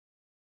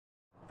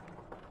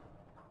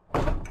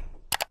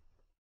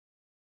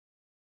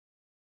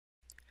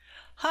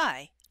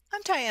Hi,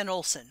 I'm Diane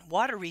Olson,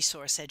 Water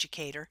Resource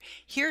Educator,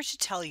 here to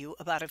tell you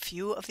about a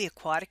few of the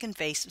aquatic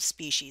invasive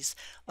species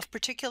of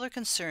particular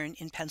concern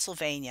in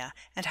Pennsylvania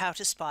and how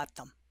to spot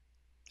them.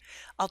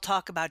 I'll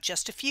talk about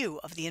just a few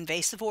of the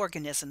invasive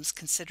organisms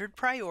considered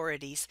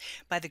priorities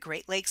by the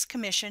Great Lakes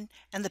Commission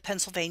and the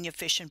Pennsylvania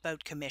Fish and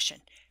Boat Commission,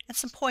 and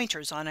some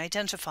pointers on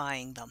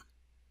identifying them.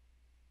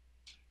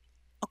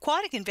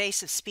 Aquatic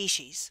invasive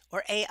species,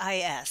 or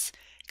AIS,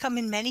 come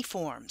in many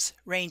forms,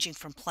 ranging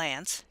from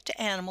plants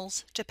to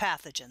animals to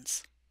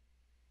pathogens.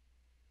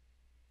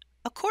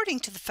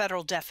 According to the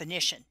federal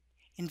definition,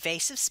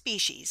 invasive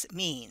species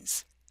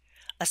means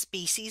a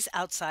species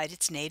outside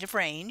its native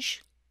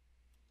range,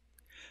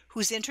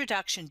 whose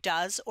introduction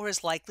does or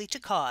is likely to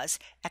cause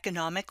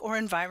economic or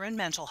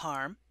environmental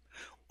harm,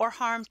 or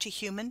harm to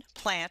human,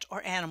 plant,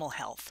 or animal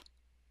health,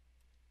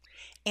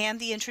 and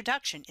the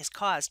introduction is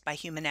caused by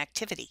human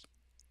activity.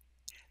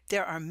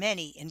 There are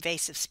many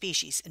invasive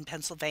species in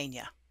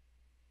Pennsylvania.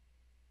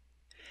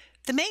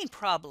 The main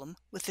problem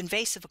with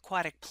invasive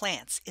aquatic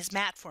plants is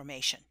mat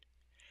formation.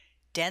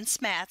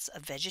 Dense mats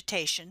of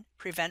vegetation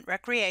prevent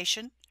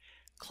recreation,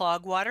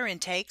 clog water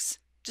intakes,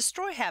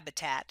 destroy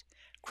habitat,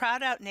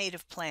 crowd out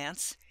native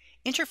plants,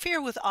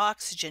 interfere with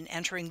oxygen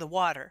entering the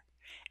water,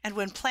 and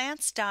when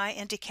plants die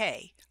and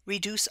decay,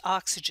 reduce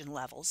oxygen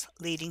levels,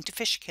 leading to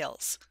fish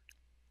kills.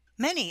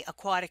 Many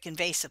aquatic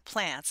invasive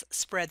plants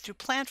spread through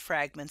plant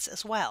fragments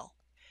as well.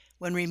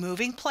 When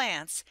removing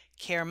plants,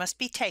 care must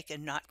be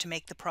taken not to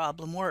make the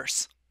problem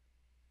worse.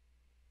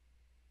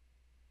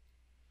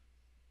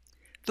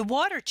 The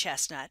water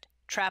chestnut,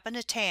 Trapa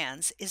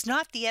natans, is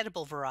not the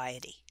edible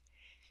variety.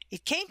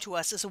 It came to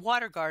us as a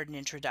water garden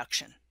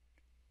introduction.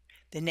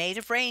 The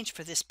native range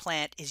for this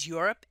plant is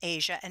Europe,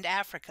 Asia, and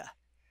Africa.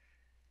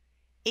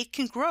 It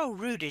can grow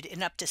rooted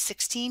in up to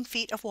 16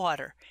 feet of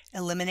water,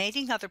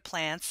 eliminating other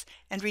plants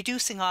and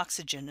reducing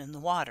oxygen in the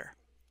water.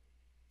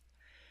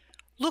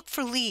 Look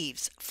for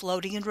leaves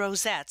floating in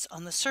rosettes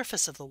on the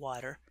surface of the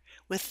water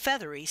with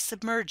feathery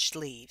submerged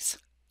leaves.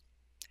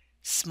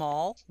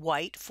 Small,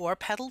 white,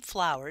 four-petaled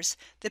flowers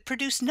that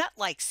produce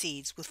nut-like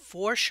seeds with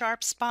four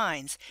sharp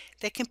spines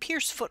that can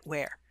pierce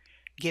footwear,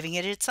 giving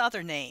it its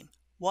other name,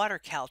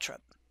 water caltrop.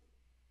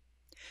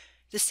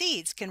 The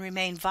seeds can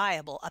remain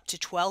viable up to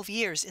 12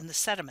 years in the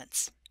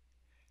sediments.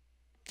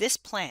 This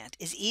plant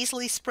is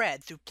easily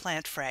spread through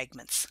plant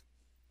fragments.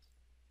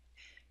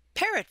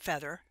 Parrot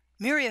feather,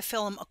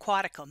 Myriophyllum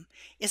aquaticum,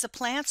 is a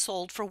plant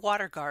sold for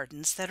water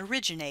gardens that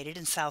originated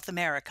in South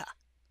America.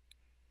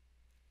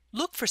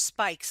 Look for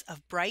spikes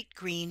of bright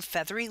green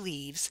feathery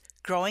leaves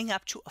growing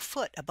up to a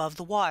foot above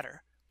the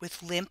water,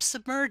 with limp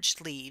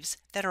submerged leaves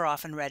that are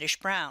often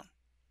reddish-brown.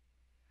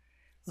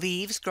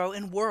 Leaves grow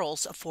in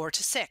whorls of 4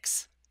 to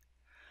 6.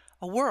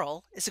 A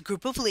whorl is a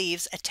group of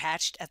leaves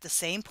attached at the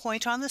same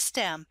point on the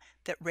stem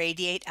that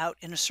radiate out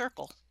in a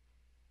circle.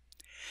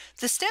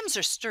 The stems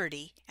are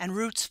sturdy and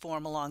roots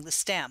form along the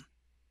stem.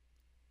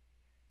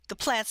 The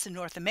plants in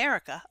North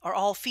America are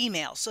all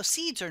female, so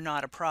seeds are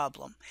not a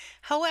problem.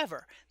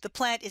 However, the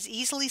plant is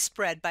easily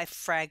spread by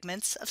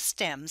fragments of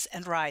stems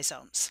and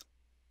rhizomes.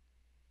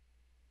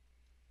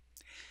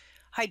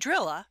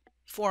 Hydrilla,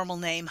 formal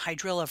name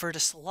Hydrilla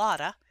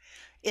verticillata,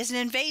 is an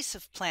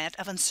invasive plant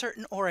of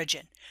uncertain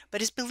origin,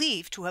 but is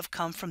believed to have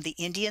come from the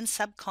Indian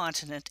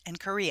subcontinent and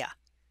Korea.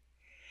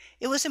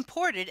 It was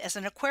imported as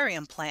an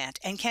aquarium plant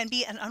and can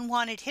be an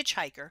unwanted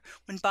hitchhiker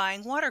when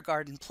buying water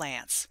garden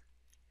plants.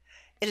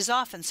 It is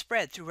often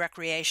spread through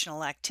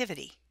recreational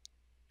activity.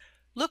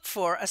 Look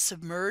for a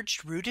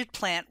submerged rooted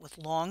plant with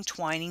long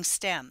twining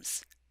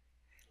stems.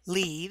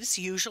 Leaves,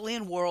 usually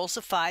in whorls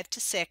of 5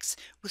 to 6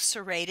 with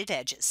serrated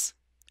edges.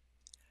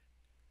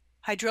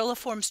 Hydrilla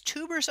forms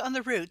tubers on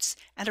the roots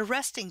and a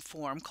resting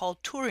form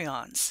called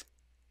turions.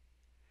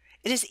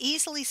 It is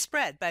easily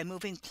spread by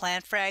moving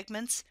plant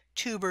fragments,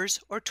 tubers,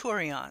 or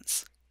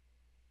turions.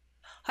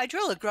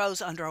 Hydrilla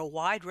grows under a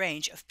wide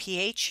range of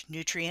pH,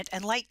 nutrient,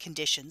 and light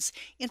conditions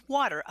in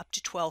water up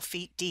to 12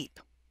 feet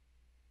deep.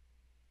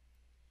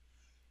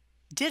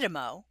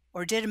 Didymo,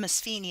 or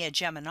Didymosphenia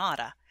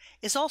geminata,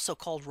 is also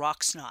called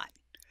rock snot,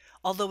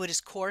 although it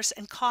is coarse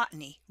and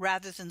cottony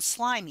rather than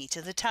slimy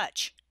to the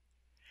touch.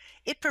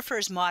 It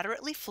prefers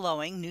moderately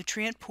flowing,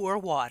 nutrient-poor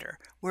water,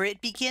 where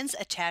it begins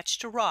attached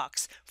to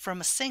rocks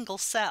from a single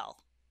cell.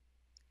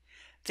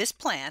 This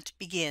plant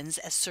begins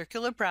as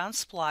circular brown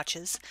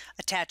splotches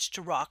attached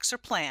to rocks or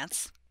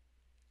plants,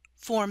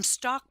 forms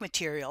stalk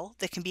material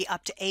that can be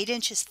up to 8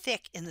 inches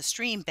thick in the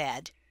stream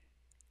bed,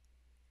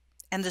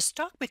 and the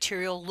stalk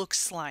material looks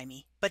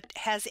slimy but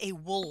has a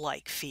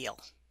wool-like feel.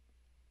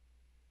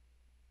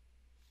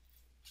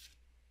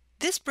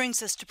 This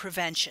brings us to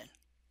prevention.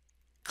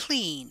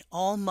 Clean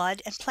all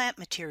mud and plant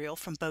material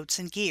from boats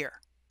and gear.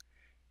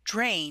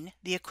 Drain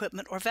the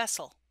equipment or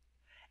vessel,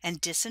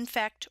 and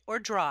disinfect or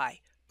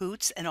dry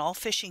boots and all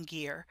fishing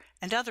gear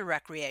and other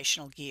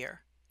recreational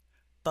gear,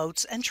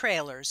 boats and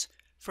trailers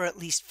for at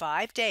least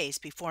 5 days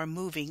before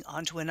moving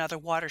onto another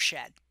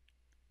watershed.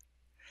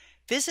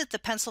 Visit the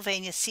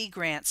Pennsylvania Sea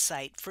Grant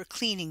site for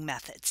cleaning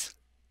methods.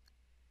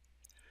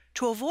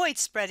 To avoid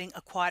spreading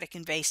aquatic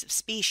invasive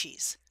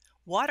species,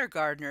 water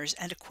gardeners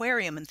and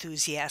aquarium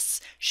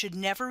enthusiasts should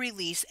never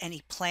release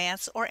any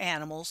plants or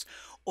animals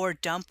or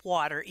dump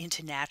water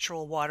into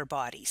natural water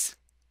bodies.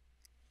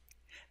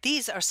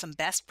 These are some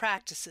best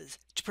practices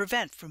to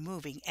prevent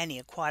removing any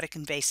aquatic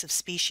invasive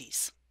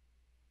species.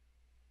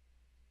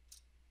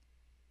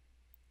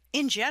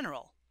 In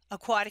general,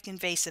 aquatic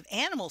invasive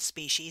animal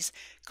species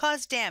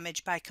cause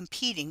damage by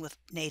competing with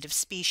native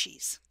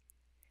species.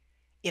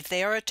 If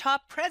they are a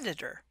top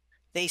predator,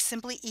 they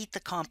simply eat the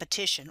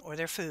competition or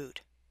their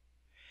food.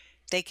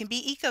 They can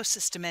be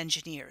ecosystem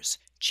engineers,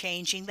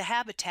 changing the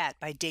habitat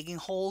by digging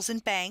holes in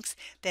banks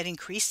that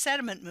increase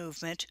sediment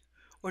movement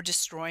or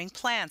destroying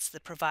plants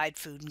that provide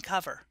food and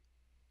cover.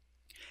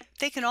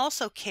 They can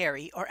also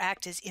carry or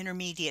act as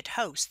intermediate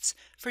hosts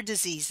for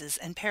diseases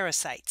and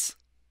parasites.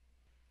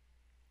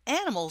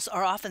 Animals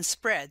are often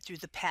spread through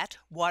the pet,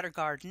 water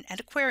garden, and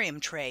aquarium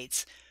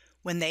trades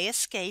when they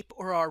escape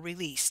or are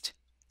released.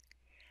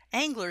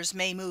 Anglers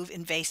may move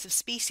invasive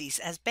species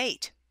as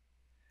bait.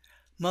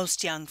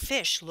 Most young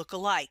fish look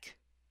alike.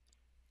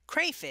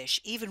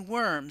 Crayfish, even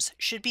worms,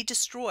 should be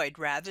destroyed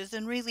rather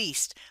than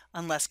released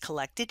unless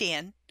collected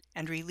in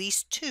and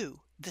released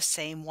to the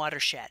same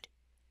watershed.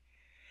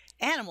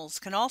 Animals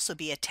can also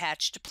be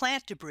attached to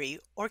plant debris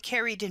or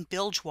carried in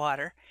bilge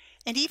water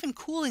and even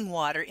cooling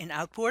water in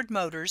outboard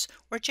motors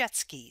or jet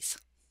skis.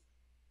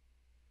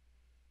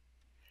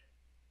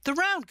 The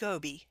round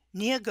goby,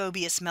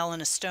 Neogobius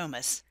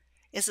melanostomus,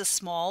 is a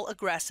small,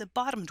 aggressive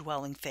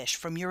bottom-dwelling fish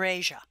from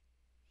Eurasia.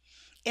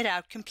 It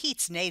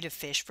outcompetes native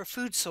fish for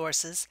food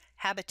sources,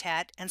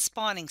 habitat, and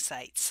spawning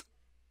sites.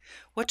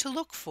 What to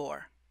look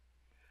for?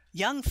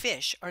 Young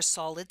fish are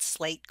solid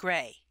slate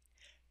gray.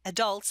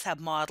 Adults have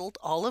mottled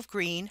olive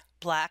green,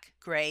 black,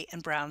 gray,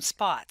 and brown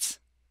spots.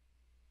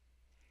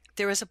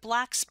 There is a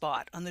black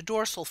spot on the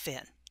dorsal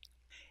fin.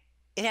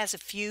 It has a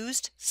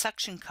fused,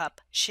 suction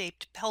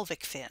cup-shaped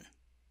pelvic fin.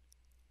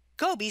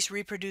 Gobies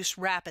reproduce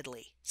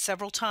rapidly,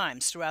 several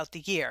times throughout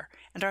the year,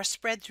 and are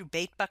spread through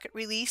bait bucket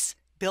release,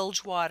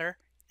 bilge water,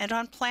 and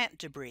on plant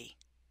debris.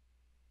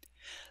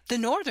 The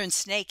northern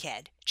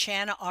snakehead,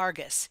 Channa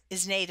argus,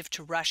 is native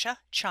to Russia,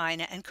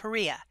 China, and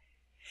Korea.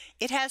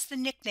 It has the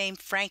nickname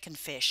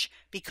Frankenfish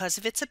because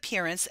of its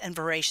appearance and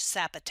voracious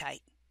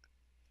appetite.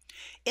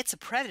 It's a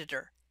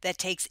predator that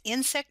takes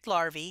insect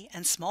larvae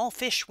and small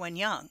fish when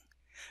young,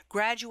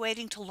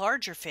 graduating to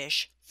larger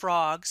fish,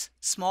 frogs,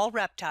 small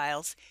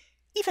reptiles,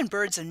 even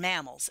birds and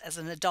mammals as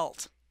an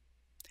adult.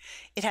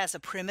 It has a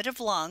primitive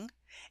lung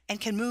and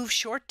can move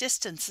short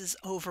distances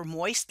over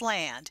moist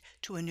land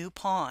to a new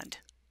pond.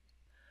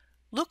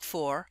 Look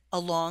for a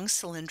long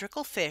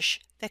cylindrical fish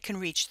that can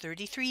reach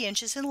 33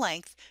 inches in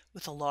length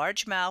with a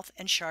large mouth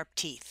and sharp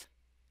teeth.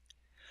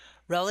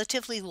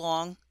 Relatively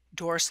long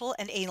dorsal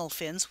and anal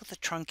fins with a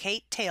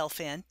truncate tail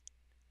fin,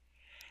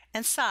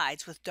 and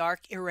sides with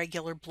dark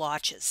irregular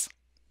blotches.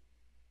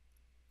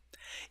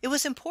 It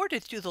was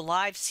imported through the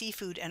live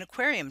seafood and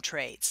aquarium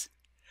trades.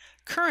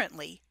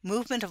 Currently,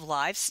 movement of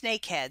live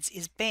snakeheads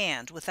is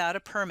banned without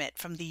a permit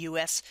from the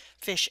U.S.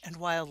 Fish and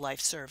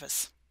Wildlife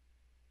Service.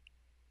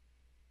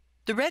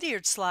 The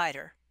red-eared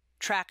slider,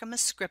 Trachemys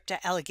scripta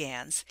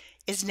elegans,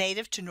 is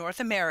native to North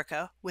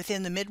America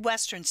within the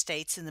Midwestern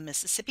states in the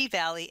Mississippi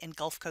Valley and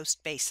Gulf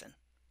Coast Basin.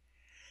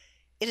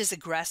 It is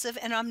aggressive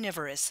and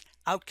omnivorous,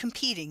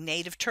 outcompeting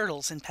native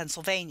turtles in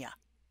Pennsylvania.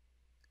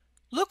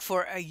 Look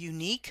for a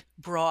unique,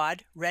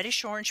 broad,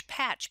 reddish-orange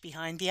patch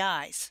behind the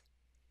eyes.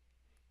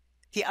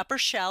 The upper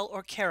shell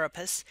or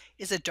carapace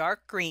is a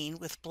dark green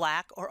with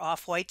black or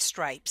off-white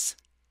stripes.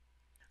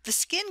 The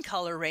skin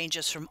color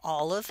ranges from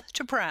olive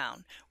to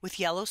brown with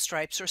yellow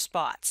stripes or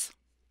spots.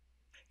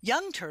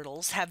 Young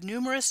turtles have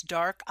numerous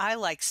dark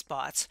eye-like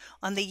spots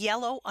on the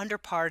yellow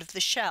underpart of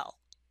the shell.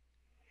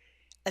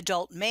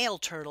 Adult male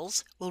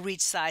turtles will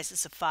reach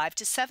sizes of 5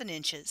 to 7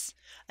 inches,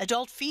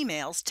 adult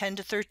females 10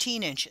 to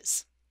 13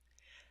 inches.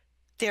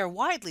 They are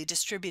widely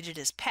distributed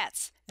as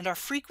pets and are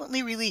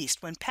frequently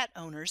released when pet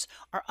owners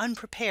are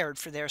unprepared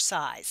for their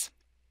size.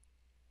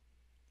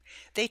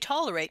 They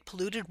tolerate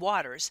polluted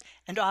waters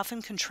and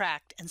often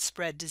contract and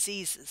spread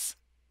diseases.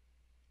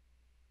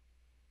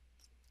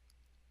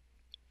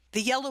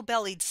 The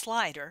yellow-bellied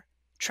slider,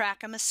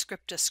 Trachemys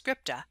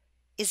scripta,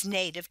 is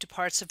native to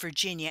parts of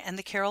Virginia and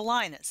the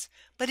Carolinas,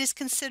 but is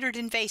considered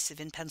invasive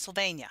in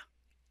Pennsylvania.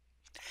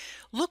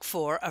 Look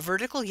for a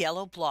vertical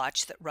yellow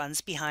blotch that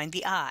runs behind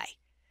the eye.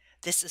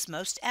 This is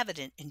most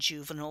evident in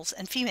juveniles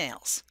and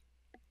females.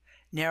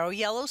 Narrow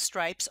yellow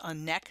stripes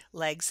on neck,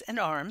 legs, and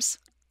arms.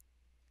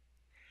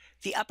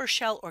 The upper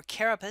shell or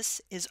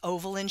carapace is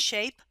oval in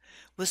shape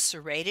with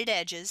serrated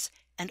edges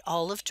and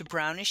olive to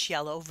brownish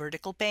yellow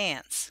vertical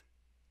bands.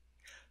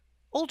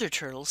 Older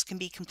turtles can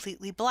be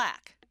completely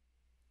black.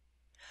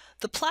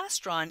 The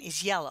plastron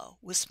is yellow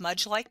with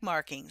smudge-like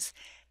markings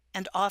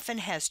and often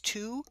has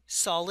 2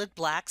 solid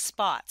black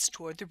spots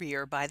toward the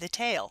rear by the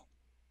tail.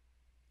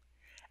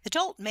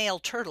 Adult male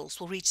turtles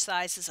will reach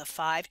sizes of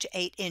 5 to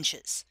 8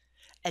 inches.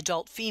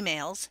 Adult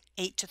females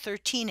 8 to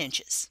 13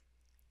 inches.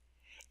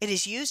 It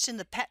is used in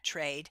the pet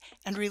trade,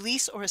 and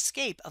release or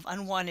escape of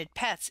unwanted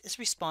pets is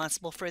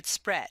responsible for its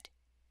spread.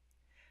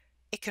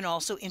 It can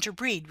also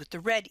interbreed with the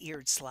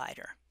red-eared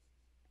slider.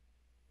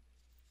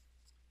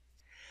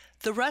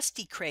 The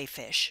rusty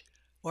crayfish,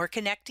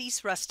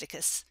 Orconectes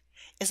rusticus,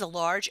 is a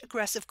large,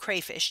 aggressive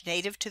crayfish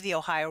native to the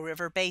Ohio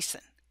River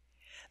basin.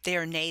 They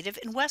are native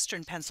in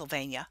western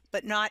Pennsylvania,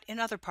 but not in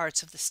other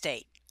parts of the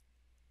state.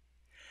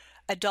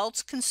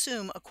 Adults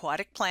consume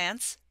aquatic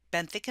plants,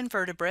 benthic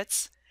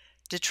invertebrates,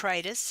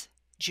 detritus,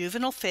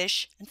 juvenile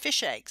fish, and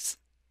fish eggs.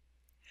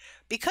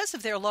 Because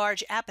of their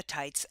large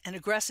appetites and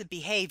aggressive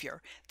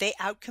behavior, they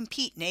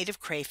outcompete native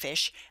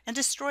crayfish and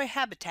destroy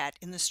habitat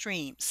in the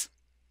streams.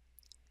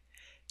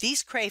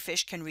 These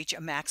crayfish can reach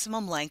a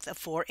maximum length of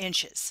 4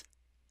 inches.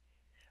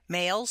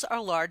 Males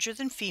are larger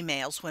than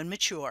females when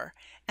mature,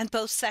 and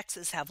both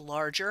sexes have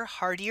larger,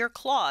 hardier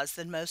claws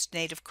than most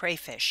native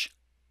crayfish.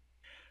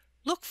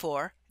 Look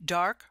for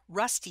dark,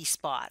 rusty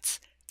spots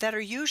that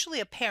are usually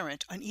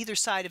apparent on either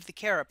side of the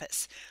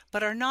carapace,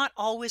 but are not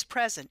always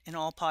present in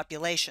all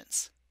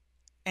populations,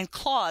 and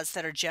claws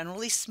that are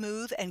generally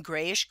smooth and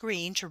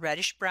grayish-green to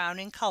reddish-brown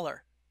in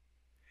color.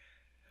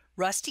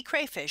 Rusty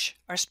crayfish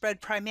are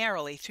spread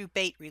primarily through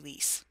bait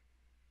release.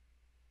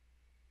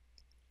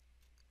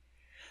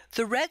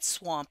 The red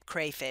swamp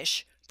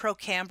crayfish,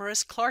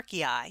 Procambarus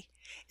clarkii,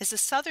 is a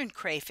southern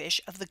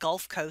crayfish of the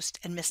Gulf Coast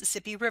and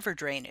Mississippi River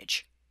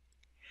drainage.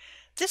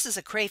 This is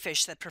a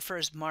crayfish that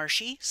prefers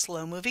marshy,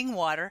 slow-moving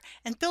water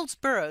and builds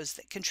burrows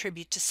that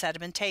contribute to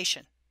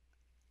sedimentation.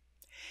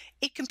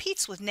 It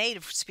competes with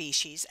native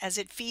species as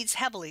it feeds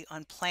heavily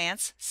on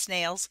plants,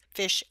 snails,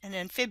 fish, and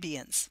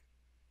amphibians.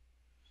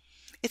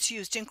 It's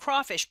used in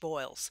crawfish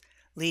boils,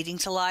 leading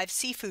to live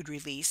seafood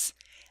release,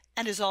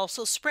 and is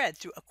also spread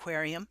through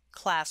aquarium,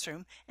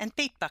 classroom, and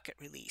bait bucket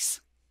release.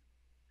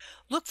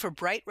 Look for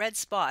bright red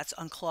spots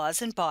on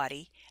claws and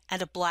body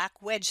and a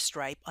black wedge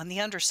stripe on the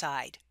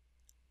underside.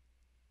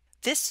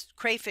 This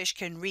crayfish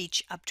can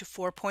reach up to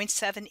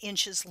 4.7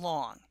 inches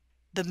long.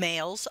 The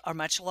males are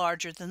much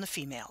larger than the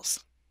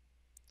females.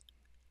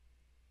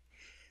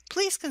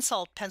 Please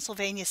consult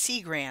Pennsylvania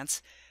Sea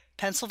Grant's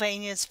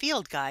Pennsylvania's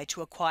Field Guide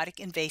to Aquatic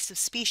Invasive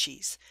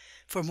Species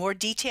for more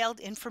detailed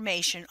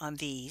information on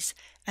these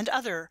and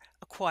other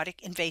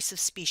aquatic invasive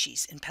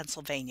species in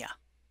Pennsylvania.